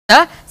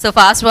So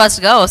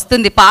ఫాస్ట్గా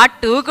వస్తుంది, part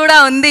 2 కూడా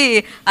ఉంది,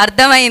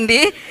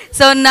 అర్థమైంది.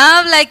 సో నా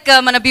లైక్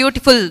మన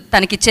బ్యూటిఫుల్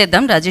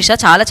తనకిచ్చేద్దాం. రజిషా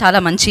చాలా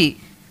చాలా మంచి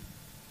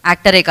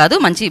యాక్టరే కాదు,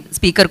 మంచి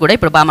స్పీకర్ కూడా,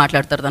 ఇప్పుడు బాగా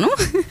మాట్లాడతారు తను.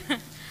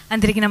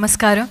 అందరికీ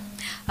నమస్కారం.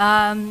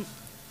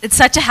 It's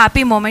such a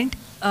happy moment.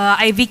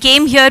 We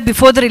came here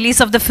before the release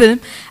of the film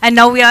and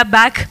now we are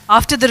back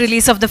after the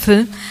release of the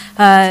film.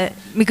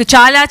 Meeku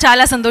chala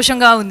chala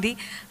sandoshanga undi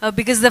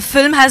because the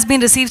film has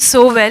been received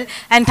so well,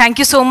 and thank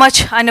you so much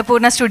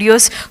Annapurna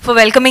Studios for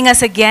welcoming us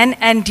again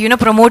and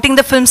promoting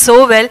the film so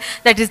well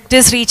that it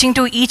is reaching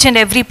to each and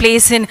every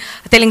place in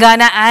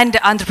Telangana and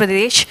Andhra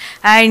Pradesh.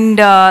 And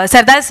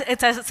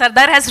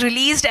Sardar has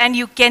released and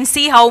you can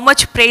see how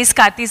much praise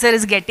Karthi sir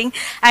is getting,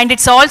 and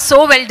it's all so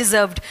well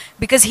deserved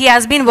because he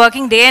has been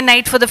working day and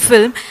night for the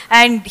film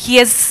and he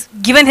has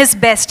given his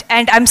best,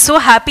 and I'm so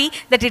happy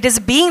that it is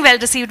being well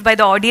received by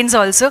the audience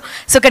also.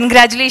 So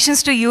congratulations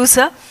to you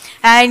sir,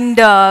 and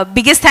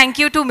biggest thank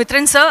you to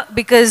Mitran sir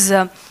because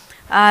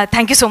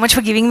thank you so much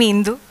for giving me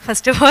Indu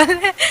first of all.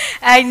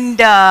 And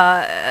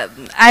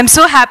I'm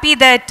so happy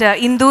that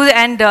Indu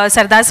and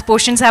Sardar's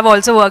portions have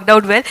also worked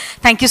out well.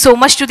 Thank you so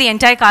much to the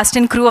entire cast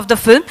and crew of the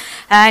film,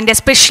 and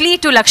especially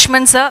to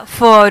Lakshman sir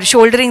for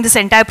shouldering this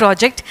entire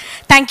project.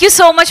 Thank you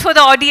so much for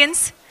the audience.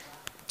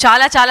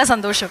 Chala chala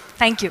sandosham.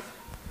 Thank you.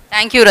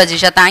 Thank you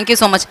Rajisha, thank you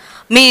so much.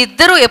 మీ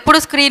ఇద్దరు ఎప్పుడు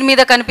screen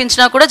మీద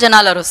కనిపించినా కూడా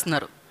జనాలు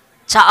అరుస్తున్నారు.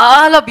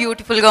 చాలా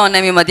బ్యూటిఫుల్గా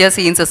ఉన్నాయి మీ మధ్య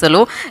సీన్స్. అసలు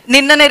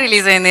నిన్ననే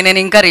రిలీజ్ అయింది, నేను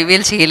ఇంకా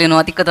రివీల్ చేయలేను,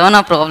 అది కదా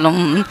నా ప్రాబ్లం.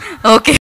 ఓకే.